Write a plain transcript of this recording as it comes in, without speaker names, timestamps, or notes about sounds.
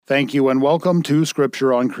Thank you and welcome to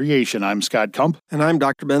Scripture on Creation. I'm Scott Kump. And I'm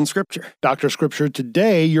Dr. Ben Scripture. Dr. Scripture,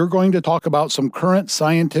 today you're going to talk about some current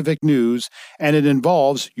scientific news, and it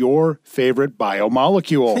involves your favorite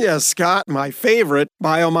biomolecule. Yes, Scott, my favorite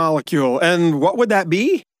biomolecule. And what would that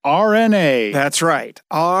be? RNA. That's right,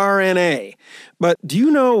 RNA. But do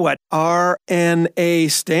you know what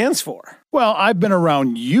RNA stands for? Well, I've been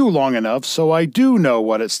around you long enough, so I do know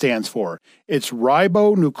what it stands for. It's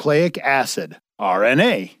ribonucleic acid,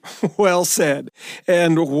 RNA. Well said.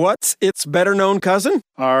 And what's its better-known cousin?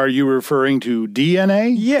 Are you referring to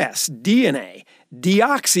DNA? Yes, DNA,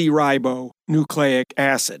 deoxyribonucleic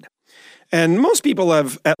acid. And most people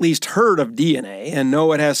have at least heard of DNA and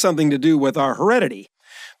know it has something to do with our heredity.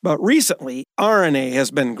 But recently, RNA has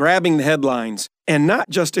been grabbing the headlines, and not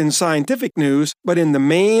just in scientific news, but in the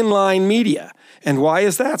mainline media. And why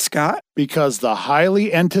is that, Scott? Because the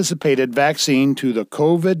highly anticipated vaccine to the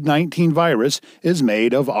COVID-19 virus is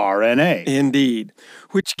made of RNA. Indeed,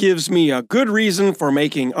 which gives me a good reason for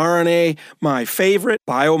making RNA my favorite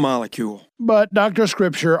biomolecule. But, Dr.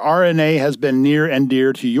 Scripture, RNA has been near and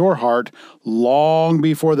dear to your heart long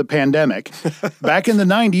before the pandemic. Back in the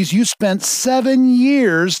 90s, you spent 7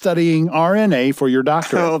 years studying RNA for your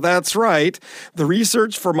doctorate. Oh, that's right. The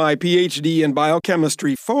research for my PhD in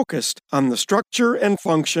biochemistry focused on the structure and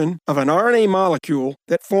function of an RNA molecule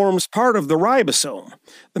that forms part of the ribosome,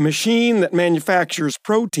 the machine that manufactures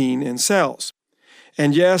protein in cells.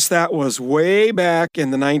 And yes, that was way back in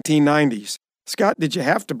the 1990s. Scott, did you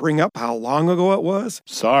have to bring up how long ago it was?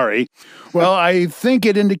 Sorry. Well, I think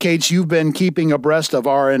it indicates you've been keeping abreast of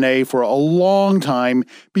RNA for a long time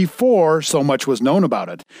before so much was known about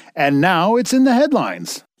it. And now it's in the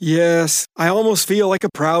headlines. Yes, I almost feel like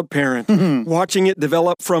a proud parent, watching it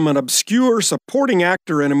develop from an obscure supporting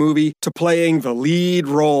actor in a movie to playing the lead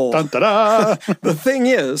role. Dun-da-da! The thing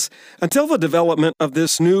is, until the development of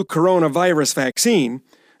this new coronavirus vaccine,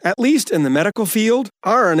 at least in the medical field,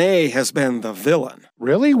 RNA has been the villain.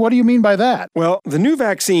 Really? What do you mean by that? Well, the new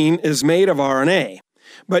vaccine is made of RNA.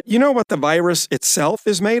 But you know what the virus itself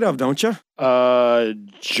is made of, don't you?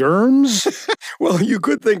 Germs? Well, you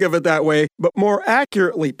could think of it that way, but more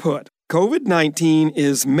accurately put, COVID-19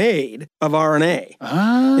 is made of RNA.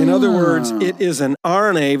 In other words, it is an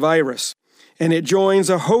RNA virus, and it joins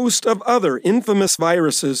a host of other infamous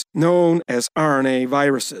viruses known as RNA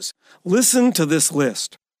viruses. Listen to this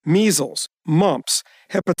list: measles, mumps,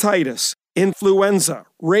 hepatitis, influenza,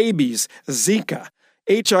 rabies, Zika,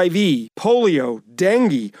 HIV, polio,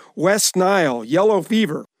 dengue, West Nile, yellow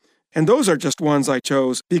fever. And those are just ones I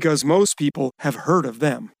chose because most people have heard of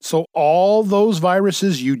them. So all those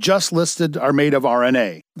viruses you just listed are made of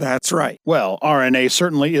RNA? That's right. Well, RNA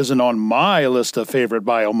certainly isn't on my list of favorite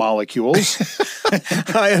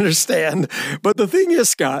biomolecules. I understand. But the thing is,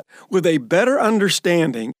 Scott, with a better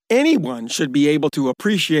understanding, anyone should be able to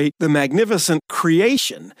appreciate the magnificent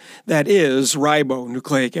creation that is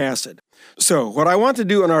ribonucleic acid. So, what I want to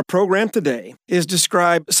do in our program today is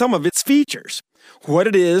describe some of its features, what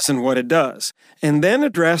it is and what it does, and then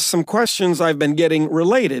address some questions I've been getting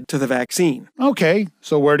related to the vaccine. Okay,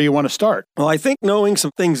 so where do you want to start? Well, I think knowing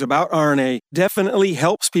some things about RNA definitely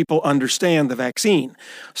helps people understand the vaccine.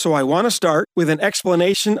 So I want to start with an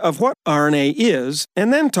explanation of what RNA is,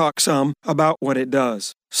 and then talk some about what it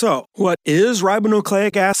does. So, what is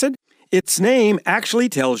ribonucleic acid? Its name actually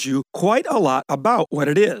tells you quite a lot about what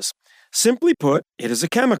it is. Simply put, it is a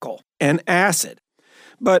chemical, an acid.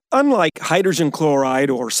 But unlike hydrogen chloride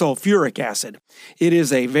or sulfuric acid, it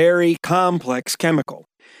is a very complex chemical.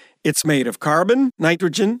 It's made of carbon,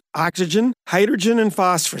 nitrogen, oxygen, hydrogen, and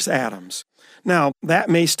phosphorus atoms. Now, that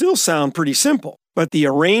may still sound pretty simple, but the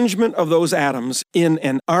arrangement of those atoms in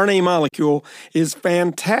an RNA molecule is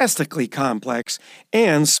fantastically complex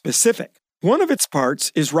and specific. One of its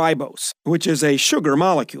parts is ribose, which is a sugar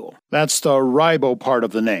molecule. That's the ribo part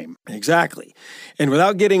of the name. Exactly. And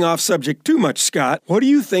without getting off subject too much, Scott, what do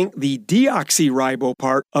you think the deoxyribo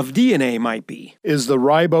part of DNA might be? Is the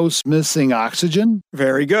ribose missing oxygen?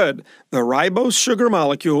 Very good. The ribose sugar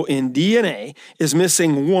molecule in DNA is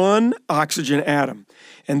missing one oxygen atom,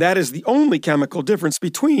 and that is the only chemical difference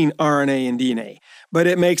between RNA and DNA. But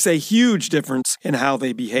it makes a huge difference in how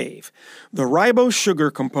they behave. The ribose sugar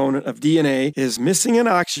component of DNA is missing an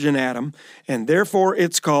oxygen atom, and therefore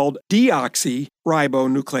it's called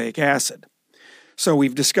deoxyribonucleic acid. So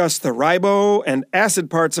we've discussed the ribo and acid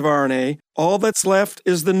parts of RNA. All that's left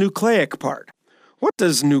is the nucleic part. What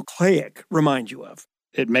does nucleic remind you of?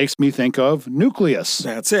 It makes me think of nucleus.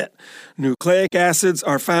 That's it. Nucleic acids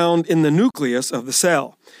are found in the nucleus of the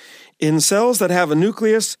cell. In cells that have a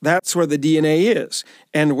nucleus, that's where the DNA is,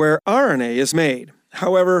 and where RNA is made.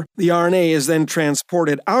 However, the RNA is then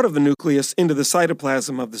transported out of the nucleus into the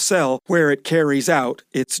cytoplasm of the cell, where it carries out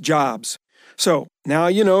its jobs. So, now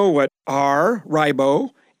you know what R,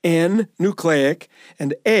 ribo, N, nucleic,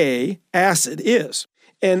 and A, acid is.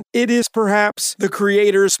 And it is perhaps the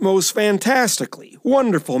Creator's most fantastically,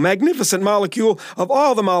 wonderful, magnificent molecule of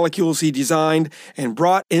all the molecules he designed and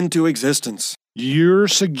brought into existence. You're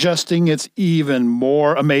suggesting it's even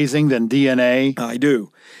more amazing than DNA? I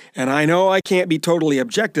do. And I know I can't be totally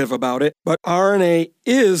objective about it, but RNA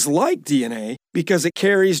is like DNA because it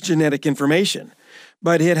carries genetic information.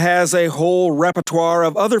 But it has a whole repertoire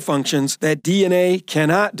of other functions that DNA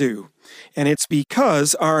cannot do. And it's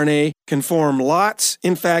because RNA can form lots,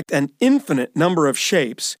 in fact, an infinite number of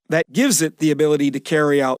shapes, that gives it the ability to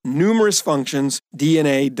carry out numerous functions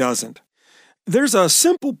DNA doesn't. There's a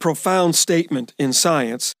simple, profound statement in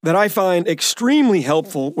science that I find extremely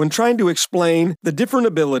helpful when trying to explain the different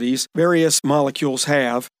abilities various molecules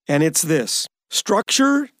have, and it's this: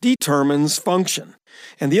 structure determines function.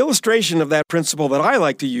 And the illustration of that principle that I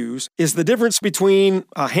like to use is the difference between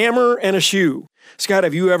a hammer and a shoe. Scott,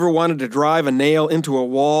 have you ever wanted to drive a nail into a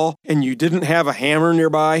wall and you didn't have a hammer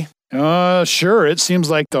nearby? Sure. It seems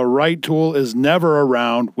like the right tool is never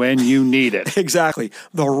around when you need it. Exactly.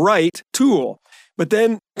 The right tool. But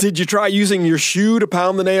then, did you try using your shoe to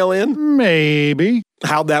pound the nail in? Maybe.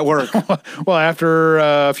 How'd that work? Well, after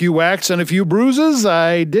a few whacks and a few bruises,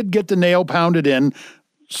 I did get the nail pounded in.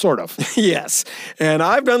 Sort of. Yes, and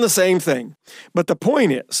I've done the same thing. But the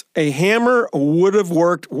point is, a hammer would have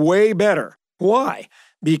worked way better. Why?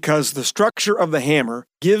 Because the structure of the hammer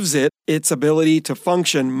gives it its ability to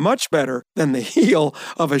function much better than the heel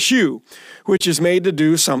of a shoe, which is made to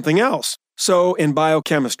do something else. So in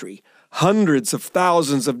biochemistry, hundreds of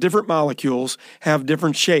thousands of different molecules have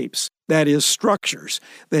different shapes, that is, structures,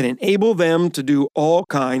 that enable them to do all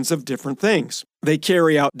kinds of different things. They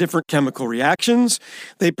carry out different chemical reactions,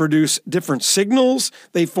 they produce different signals,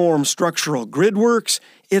 they form structural gridworks.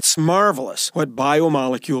 It's marvelous what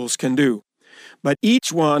biomolecules can do. But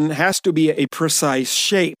each one has to be a precise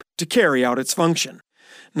shape to carry out its function.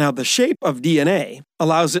 Now, the shape of DNA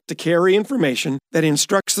allows it to carry information that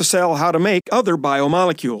instructs the cell how to make other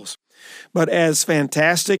biomolecules. But as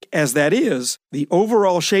fantastic as that is, the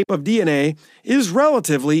overall shape of DNA is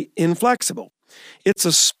relatively inflexible. It's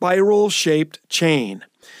a spiral-shaped chain.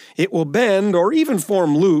 It will bend or even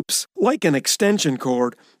form loops like an extension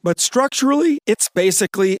cord, but structurally, it's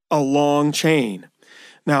basically a long chain.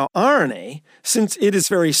 Now, RNA, since it is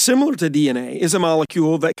very similar to DNA, is a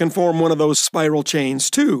molecule that can form one of those spiral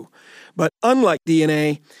chains too. But unlike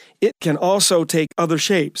DNA, it can also take other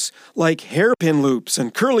shapes, like hairpin loops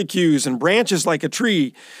and curlicues and branches like a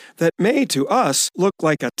tree, that may to us look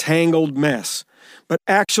like a tangled mess. But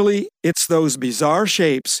actually, it's those bizarre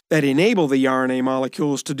shapes that enable the RNA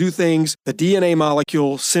molecules to do things the DNA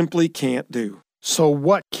molecule simply can't do. So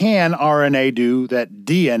what can RNA do that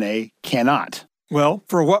DNA cannot? Well,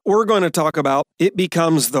 for what we're going to talk about, it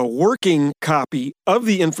becomes the working copy of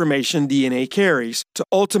the information DNA carries to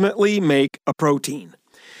ultimately make a protein.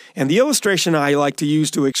 And the illustration I like to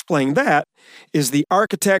use to explain that is the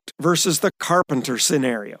architect versus the carpenter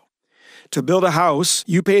scenario. To build a house,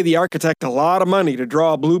 you pay the architect a lot of money to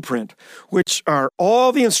draw a blueprint, which are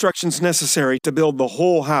all the instructions necessary to build the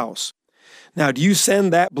whole house. Now, do you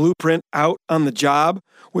send that blueprint out on the job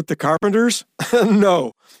with the carpenters?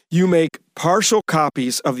 No. You make partial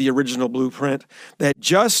copies of the original blueprint that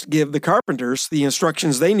just give the carpenters the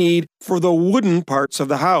instructions they need for the wooden parts of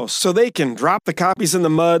the house. So they can drop the copies in the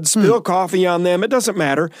mud, spill coffee on them, it doesn't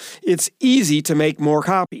matter. It's easy to make more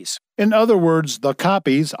copies. In other words, the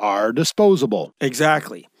copies are disposable.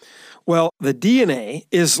 Exactly. Well, the DNA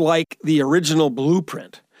is like the original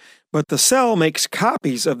blueprint. But the cell makes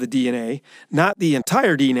copies of the DNA, not the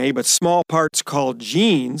entire DNA, but small parts called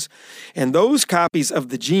genes, and those copies of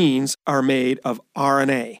the genes are made of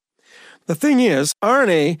RNA. The thing is,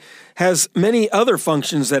 RNA has many other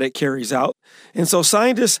functions that it carries out, and so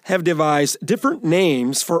scientists have devised different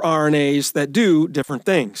names for RNAs that do different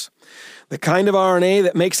things. The kind of RNA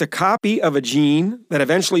that makes a copy of a gene that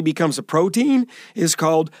eventually becomes a protein is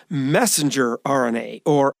called messenger RNA,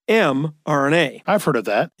 or mRNA. I've heard of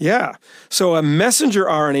that. Yeah. So a messenger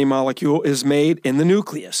RNA molecule is made in the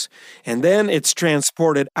nucleus, and then it's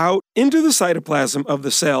transported out into the cytoplasm of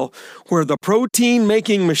the cell, where the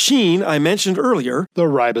protein-making machine I mentioned earlier, the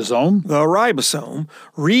ribosome,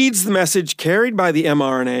 reads the message carried by the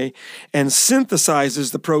mRNA and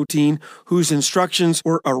synthesizes the protein whose instructions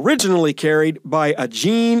were originally carried by a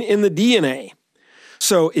gene in the DNA.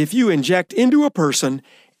 So if you inject into a person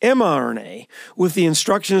mRNA with the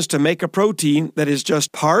instructions to make a protein that is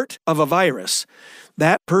just part of a virus.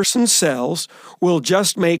 That person's cells will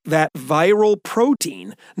just make that viral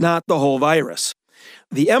protein, not the whole virus.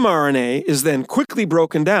 The mRNA is then quickly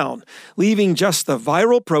broken down, leaving just the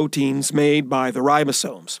viral proteins made by the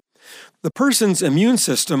ribosomes. The person's immune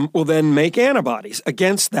system will then make antibodies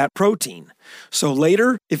against that protein. So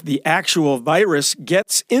later, if the actual virus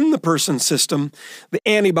gets in the person's system, the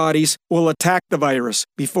antibodies will attack the virus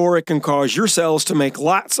before it can cause your cells to make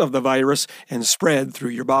lots of the virus and spread through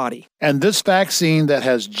your body. And this vaccine that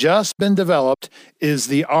has just been developed is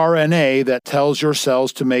the RNA that tells your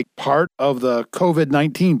cells to make part of the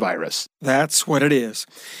COVID-19 virus. That's what it is.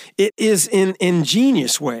 It is an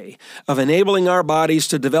ingenious way of enabling our bodies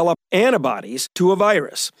to develop antibodies to a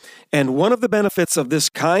virus. And one of the benefits of this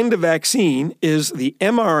kind of vaccine is the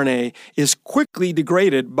mRNA is quickly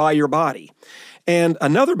degraded by your body. And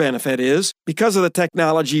another benefit is, because of the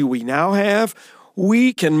technology we now have,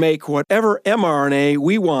 we can make whatever mRNA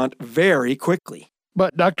we want very quickly.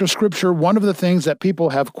 But, Dr. Scripture, one of the things that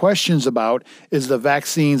people have questions about is the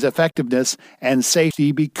vaccine's effectiveness and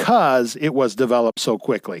safety because it was developed so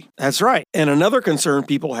quickly. That's right. And another concern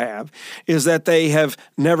people have is that they have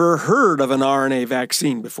never heard of an RNA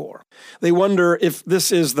vaccine before. They wonder if this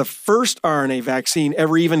is the first RNA vaccine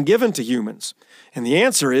ever even given to humans. And the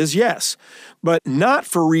answer is yes, but not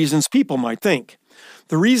for reasons people might think.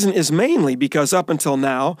 The reason is mainly because up until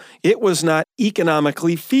now, it was not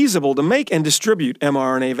economically feasible to make and distribute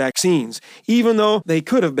mRNA vaccines, even though they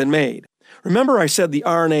could have been made. Remember I said the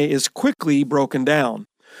RNA is quickly broken down.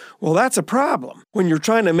 Well, that's a problem. When you're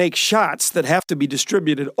trying to make shots that have to be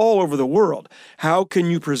distributed all over the world, how can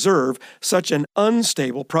you preserve such an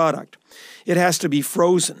unstable product? It has to be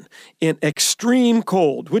frozen in extreme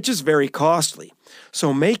cold, which is very costly.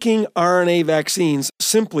 So making RNA vaccines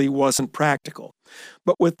simply wasn't practical.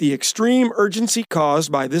 But with the extreme urgency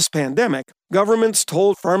caused by this pandemic, governments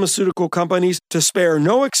told pharmaceutical companies to spare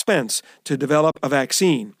no expense to develop a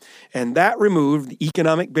vaccine, and that removed the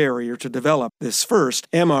economic barrier to develop this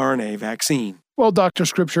first mRNA vaccine. Well, Dr.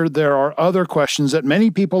 Scripture, there are other questions that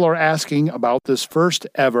many people are asking about this first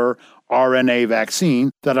ever RNA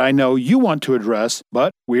vaccine that I know you want to address,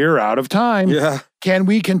 but we're out of time. Yeah. Can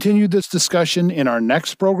we continue this discussion in our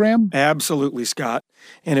next program? Absolutely, Scott.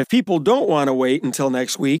 And if people don't want to wait until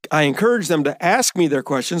next week, I encourage them to ask me their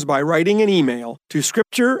questions by writing an email to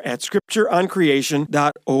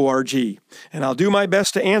scripture@scriptureoncreation.org, and I'll do my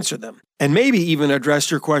best to answer them, and maybe even address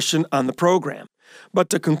your question on the program. But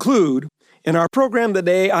to conclude, in our program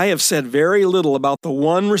today, I have said very little about the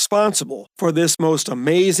one responsible for this most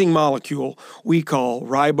amazing molecule we call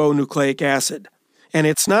ribonucleic acid. And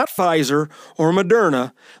it's not Pfizer or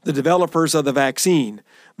Moderna, the developers of the vaccine.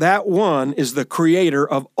 That one is the creator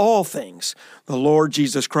of all things, the Lord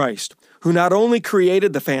Jesus Christ, who not only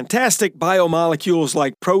created the fantastic biomolecules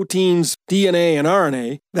like proteins, DNA, and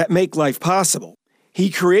RNA that make life possible, he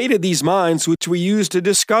created these minds which we use to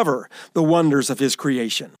discover the wonders of his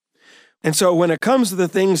creation. And so when it comes to the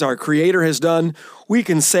things our Creator has done, we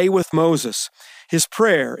can say with Moses, his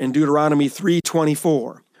prayer in Deuteronomy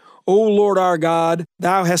 3:24, O Lord our God,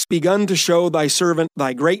 thou hast begun to show thy servant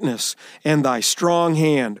thy greatness and thy strong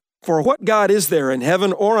hand. For what God is there in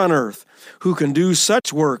heaven or on earth who can do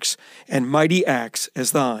such works and mighty acts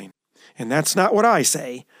as thine? And that's not what I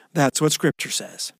say, that's what Scripture says.